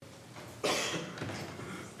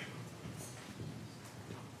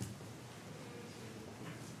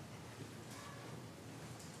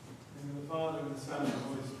Father, and the Son, and the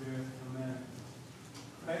Holy Spirit. Amen.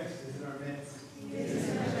 Christ is in our midst. He is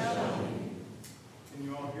in our shelter. Can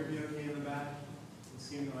you all hear me okay in the back? It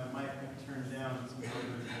seemed that my mic got turned down somehow in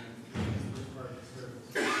the first part of the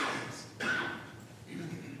service.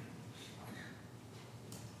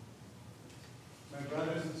 My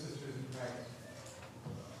brothers and sisters in Christ,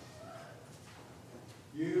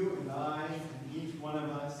 you and I and each one of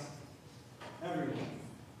us, everyone,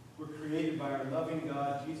 were created by our loving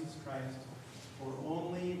God, Jesus Christ, for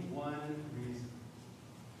only one reason: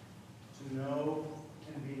 to know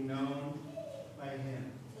and be known by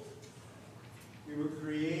Him. We were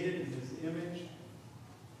created in His image,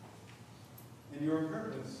 and your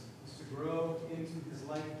purpose is to grow into His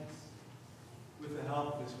likeness with the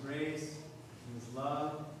help of His grace and His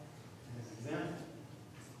love and His example,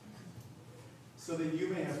 so that you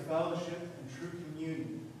may have fellowship and true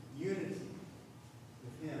communion, unity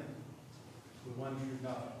with Him, the one true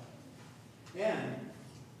God, and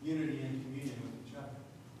unity and communion with each other.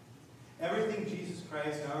 Everything Jesus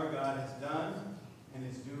Christ, our God, has done and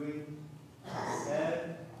is doing,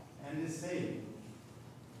 said, and is saying,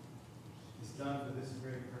 is done for this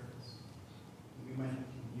very purpose, that we might have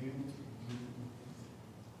communion with Him.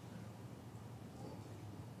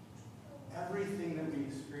 Everything that we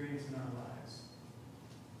experience in our lives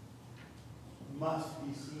must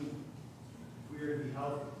be seen if we are to be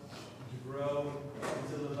healthy, and to grow, and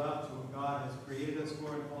to live up to what God has created us for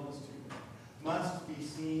and called us to. Must be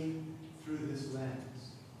seen through this lens.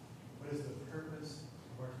 What is the purpose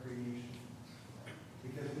of our creation?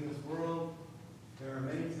 Because in this world, there are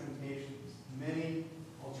many temptations, many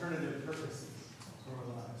alternative purposes for our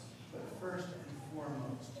lives. But first and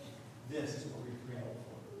foremost, this is what we were created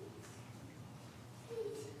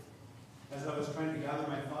for. As I was trying to gather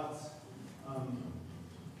my thoughts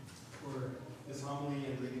for this homily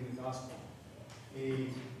and reading the gospel, a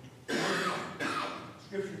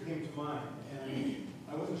scripture came to mind, and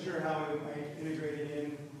I wasn't sure how I might integrate it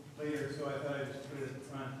in later, so I thought I'd just put it at the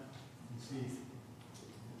front and see if it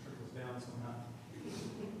trickles down somehow.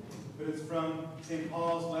 But it's from St.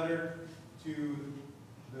 Paul's letter to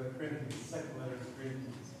the Corinthians, the second letter to the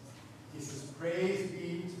Corinthians. He says, "Praise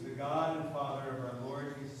be to the God and Father of our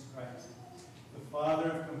Lord Jesus Christ, the Father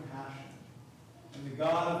of compassion, and the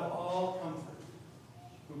God of all comfort,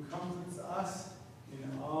 who comforts us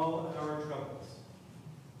in all our troubles,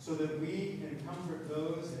 so that we can comfort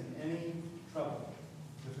those in any trouble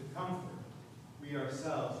with the comfort we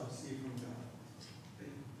ourselves receive from God.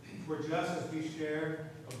 For just as we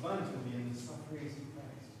share abundantly in the sufferings of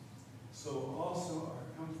Christ, so also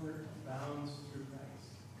our comfort abounds through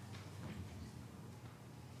Christ."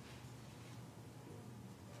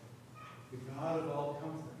 The God of all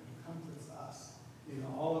comfort, who comforts us in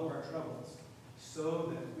all of our troubles,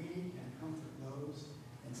 so that we can comfort those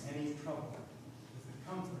in any trouble with the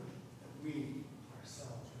comfort that we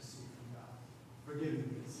ourselves receive from God. Forgive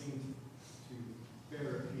me, it seems to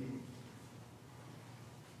bear repeating.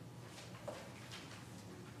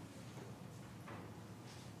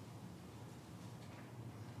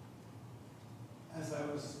 As I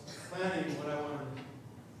was planning what I wanted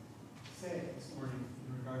to say this morning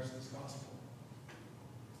in regards to this gospel,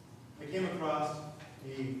 I came across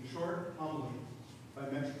a short homily by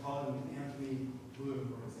Metropolitan Anthony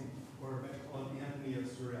Bloom, or Metropolitan Anthony of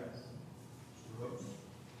Suez,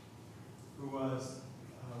 who was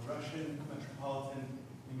a Russian metropolitan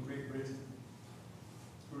in Great Britain,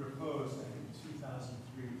 who reposed, I think, in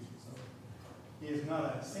 2003. So he is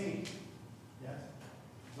not a saint yet,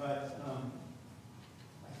 but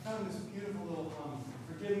I found this beautiful little homily.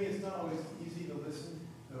 Forgive me, it's not always easy to listen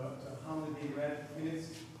to a homily being read, and it's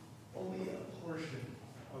only a portion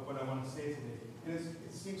of what I want to say today. And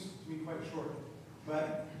it seems to be quite short.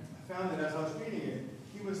 But I found that as I was reading it,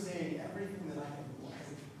 he was saying everything that I had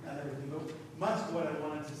wanted, not everything, but much of what I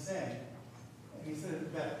wanted to say. And he said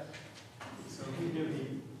it better. So forgive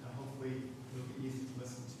me, hopefully it'll be easy to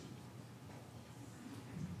listen to.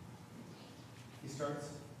 He starts,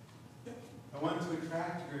 "I want to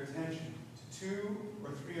attract your attention to 2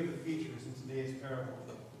 or 3 of the features in today's parable.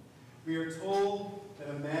 We are told that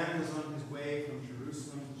a man was on his way from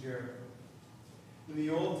Jerusalem to Jericho. In the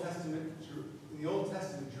Old Testament,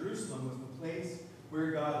 Jerusalem was the place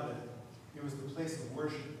where God lived. It was the place of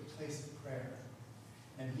worship, the place of prayer.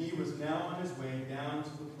 And he was now on his way down to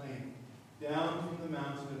the plain, down from the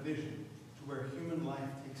mountain of vision to where human life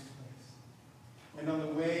takes place. And on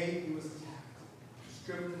the way he was attacked,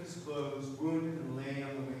 stripped of his clothes, wounded, and lay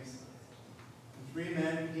on the wayside. And 3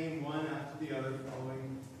 men came one after the other,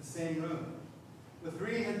 following the same road. The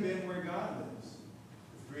 3 had been where God lives.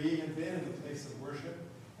 The 3 had been in the place of worship,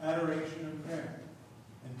 adoration, and prayer.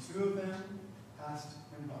 and two of them passed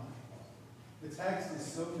him by. The text is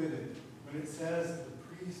so vivid when it says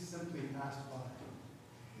the priest simply passed by.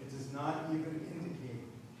 It does not even indicate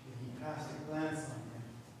that he cast a glance on him.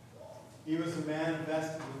 He was a man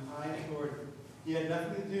vested with high authority. He had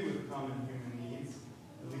nothing to do with common human needs,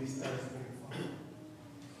 at least that is what he thought.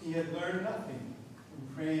 He had learned nothing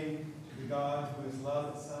from praying to the God who is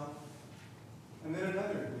love itself. And then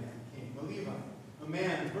another man came, a Levite, a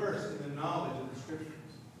man versed in the knowledge of the Scriptures,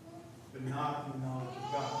 but not in the knowledge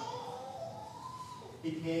of God.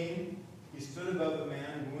 He came, he stood above the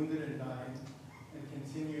man wounded and dying, and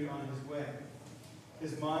continued on his way.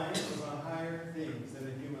 His mind was on higher things than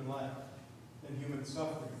a human life, than human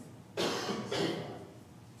suffering.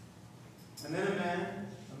 And then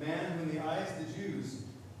a man who in the eyes of the Jews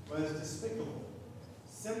was despicable,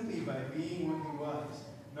 simply by being what he was,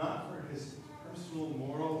 not for his personal,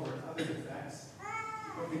 moral, or other defects,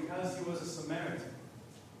 but because he was a Samaritan,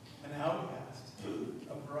 an outcast,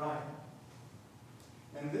 a pariah.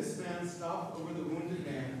 And this man stopped over the wounded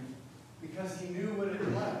man because he knew what it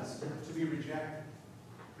was to be rejected.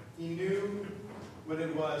 He knew what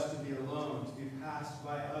it was to be alone, to be passed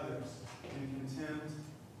by others in contempt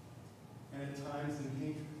and at times in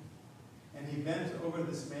hatred. And he bent over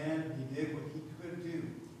this man. He did what he could do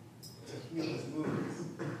to heal his wounds.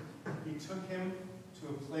 He took him to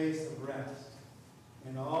a place of rest.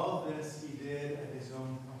 And all this he did at his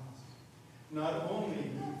own cost. Not only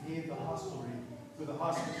did he pay the hostelry for the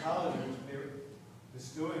hospitality which they were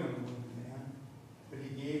bestowing on the wounded man, but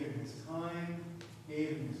he gave him his time, gave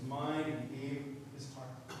him his mind, and gave his heart.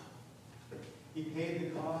 He paid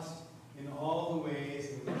the cost in all the ways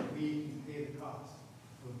in which we can pay the cost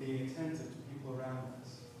of being attentive to people around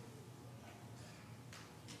us.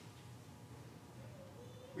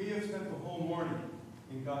 We have spent the whole morning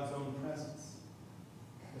in God's own presence.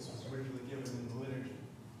 This was originally given in the liturgy.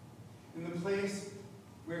 In the place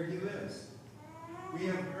where he lives. We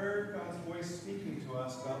have heard God's voice speaking to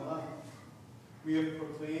us about love. We have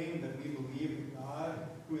proclaimed that we believe that God,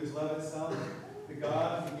 who is love itself, the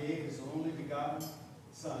God who gave his only begotten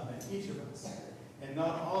Son, that each of us, and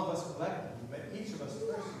not all of us collectively, but each of us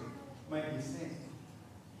personally, might be saved.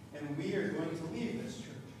 And we are going to leave this church.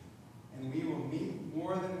 And we will meet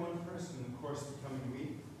more than one person in the course of the coming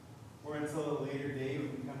week, or until a later day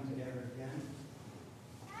when we come together again.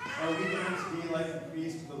 Are we going to be like the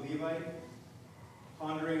priest of the Levite,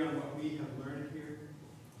 pondering on what we have learned here,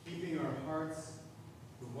 keeping our hearts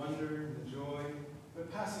the wonder and the joy,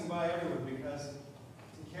 but passing by everyone because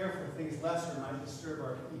to care for things lesser might disturb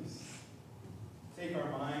our peace, take our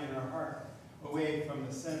mind and our heart away from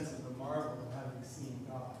the sense of the marvel of having seen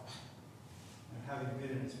God and having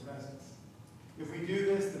been in his presence. If we do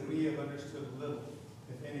this, then we have understood little,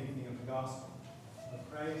 if anything, of the gospel,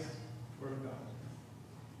 of Christ, or of God.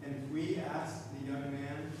 And if we ask the young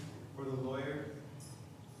man or the lawyer,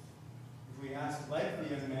 if we ask like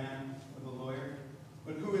the young man or the lawyer,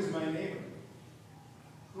 but who is my neighbor?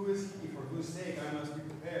 Who is he for whose sake I must be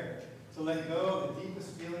prepared to let go of the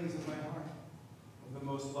deepest feelings of my heart, of the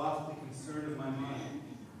most lofty concern of my mind,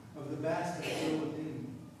 of the best that is still within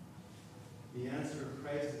me? The answer of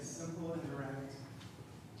Christ is simple and direct.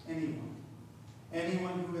 Anyone.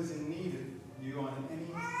 Anyone who is in need of you on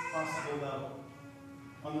any possible level.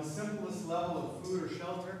 On the simplest level of food or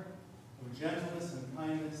shelter, of gentleness and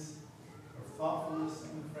kindness, of thoughtfulness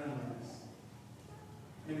and friendliness.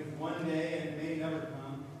 And if one day, and it may never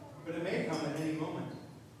come, but it may come at any moment,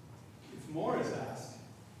 if more is asked,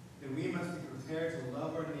 then we must be prepared to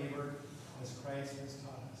love our neighbor as Christ has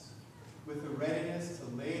taught us, with the readiness to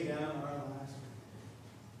lay down our lives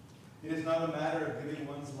for him. It is not a matter of giving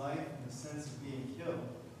one's life in the sense of being killed.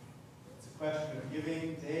 It's a question of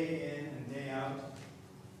giving day in and day out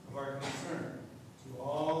of our concern to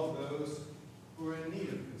all of those who are in need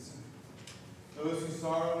of concern. Those who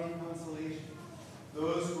sorrow need consolation.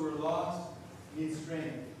 Those who are lost need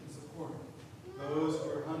strength and support. Those who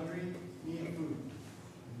are hungry need food.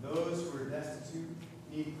 And those who are destitute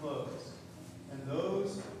need clothes. And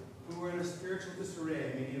those who are in a spiritual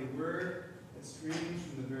disarray may need a word that streams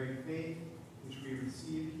from the very faith which we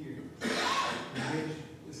receive here, in which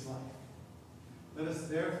is life. Let us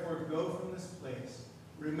therefore go from this place,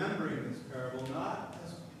 remembering this parable not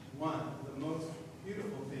as one of the most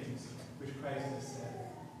beautiful things which Christ has said,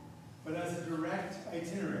 but as a direct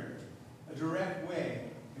itinerary, a direct way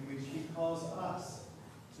in which he calls us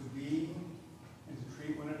to be and to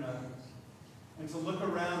treat one another, and to look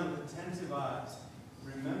around with attentive eyes,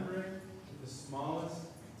 remembering that the smallest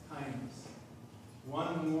kindness,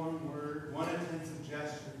 one warm word, one attentive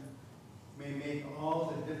gesture, may make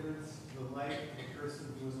all the difference to the life of a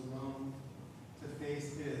person who is alone, to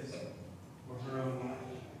face his or her own life.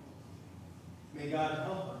 May God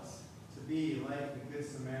help us to be like the Good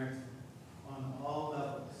Samaritan on all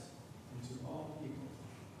levels and to all people.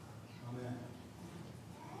 Amen.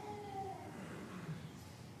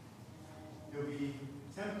 It would be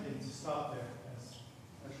tempting to stop there, as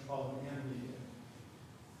Metropolitan Anthony did.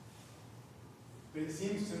 But it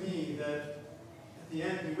seems to me that at the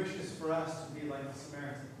end he wishes for us to be like the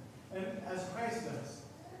Samaritan. And as Christ does,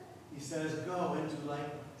 he says, go and do likewise.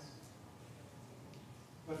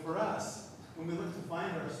 But for us, when we look to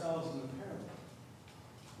find ourselves in the parable,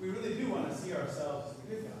 we really do want to see ourselves as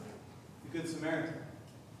the good guy, the Good Samaritan.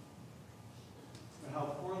 But how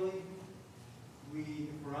poorly we,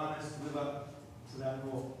 if we're honest, live up to that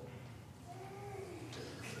role.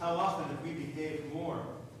 How often have we behaved more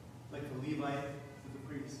like the Levite to the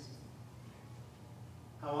priest?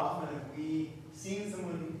 How often have we seen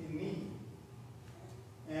someone in need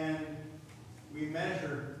and we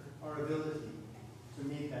measure our ability to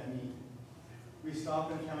meet that need? We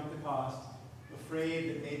stop and count the cost, afraid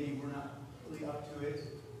that maybe we're not really up to it.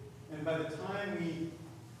 And by the time we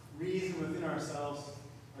reason within ourselves,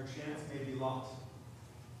 our chance may be lost.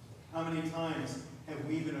 How many times have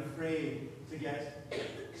we been afraid to get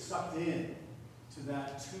sucked in to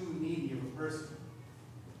that too needy of a person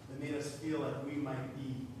that made us feel like we might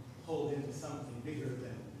be pulled into something bigger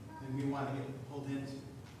than we want to get pulled into?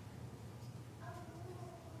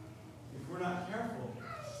 If we're not careful,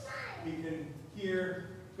 we can hear,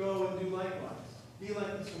 go and do likewise. Be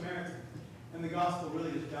like the Samaritan. And the gospel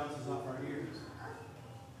really just bounces off our ears.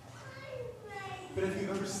 But if you've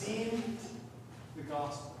ever seen the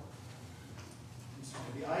gospel,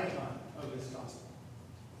 the icon of this gospel,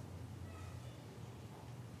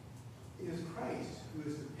 it is Christ who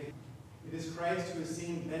is depicted. It is Christ who is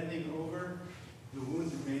seen bending over the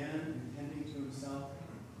wounded man and tending to himself,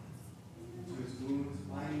 to his wounds,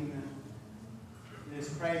 binding them. It is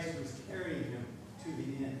Christ who is carrying him to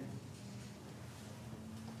the end.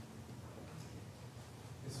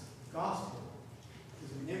 This gospel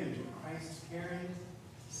is an image of Christ's caring,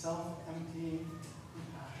 self-emptying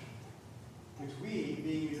compassion, which we,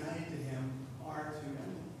 being united to him, are to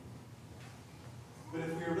emulate. But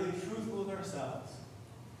if we are really truthful with ourselves,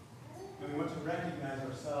 and we want to recognize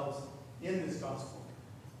ourselves in this gospel,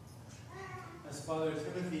 as Father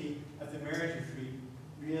Timothy at the marriage retreat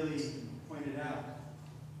really pointed out,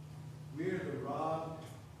 we're the robbed,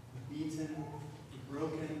 the beaten, the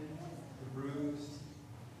broken, the bruised.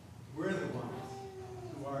 We're the ones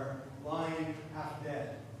who are lying half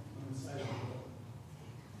dead on the side of the road.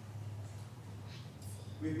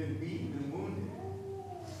 We've been beaten and wounded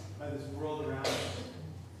by this world around us,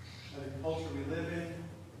 by the culture we live in,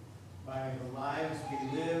 by the lives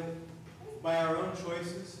we live, by our own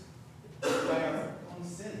choices, by our own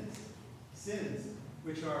sins. Sins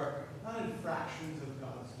which are not infractions of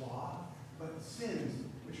God's law, but sins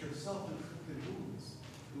which are self-inflicted wounds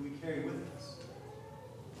that we carry with us.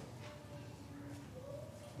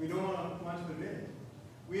 We don't want to admit it.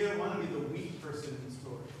 We don't want to be the weak person in the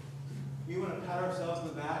story. We want to pat ourselves on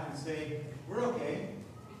the back and say, we're okay.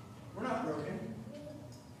 We're not broken.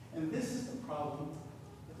 And this is the problem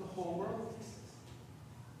that the whole world faces.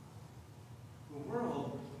 The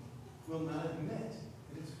world will not admit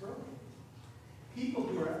that it's broken. People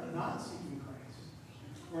who are not seeking Christ,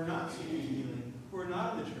 who are not seeking healing, who are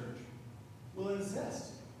not in the church, will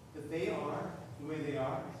insist that they are the way they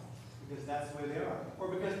are because that's the way they are. Or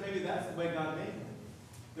because maybe that's the way God made them.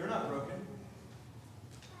 They're not broken.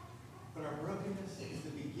 But our brokenness is the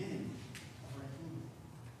beginning of our healing.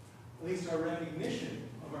 At least our recognition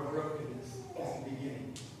of our brokenness is the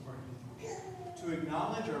beginning of our healing. To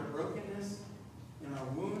acknowledge our brokenness and our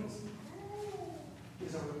wounds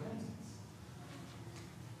is our repentance.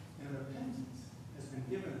 And repentance has been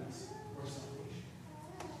given us for salvation.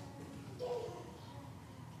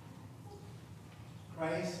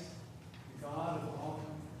 Christ, the God of all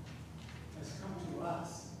comfort, has come to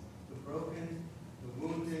us, the broken, the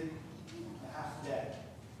wounded, the half-dead.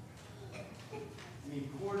 And he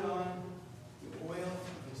poured on the oil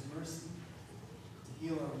of his mercy to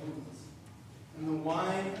heal our wounds. And the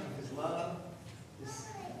wine of his love, his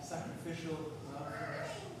sacrificial love for us.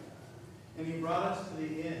 And he brought us to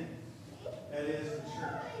the inn, that is the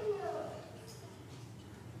church.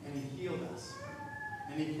 And he healed us.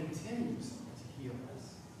 And he continues to heal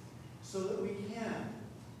us. So that we can,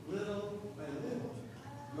 little by little,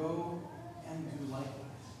 go and do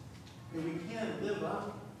likewise. And we can live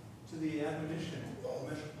up to the admonition of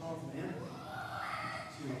Metropolitan Anthony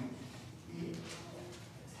to be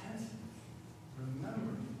attentive,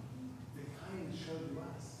 remembering the kindness shown to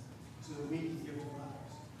us, so that we can give to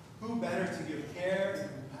others. Who better to give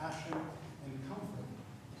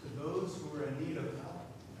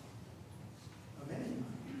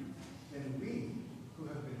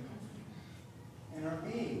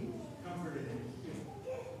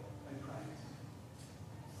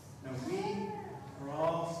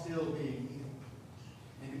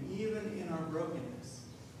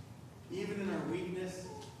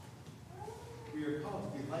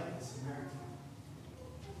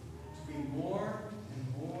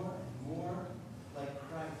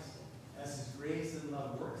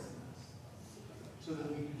God works in us, so that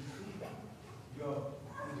we can truly go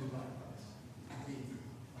and do life.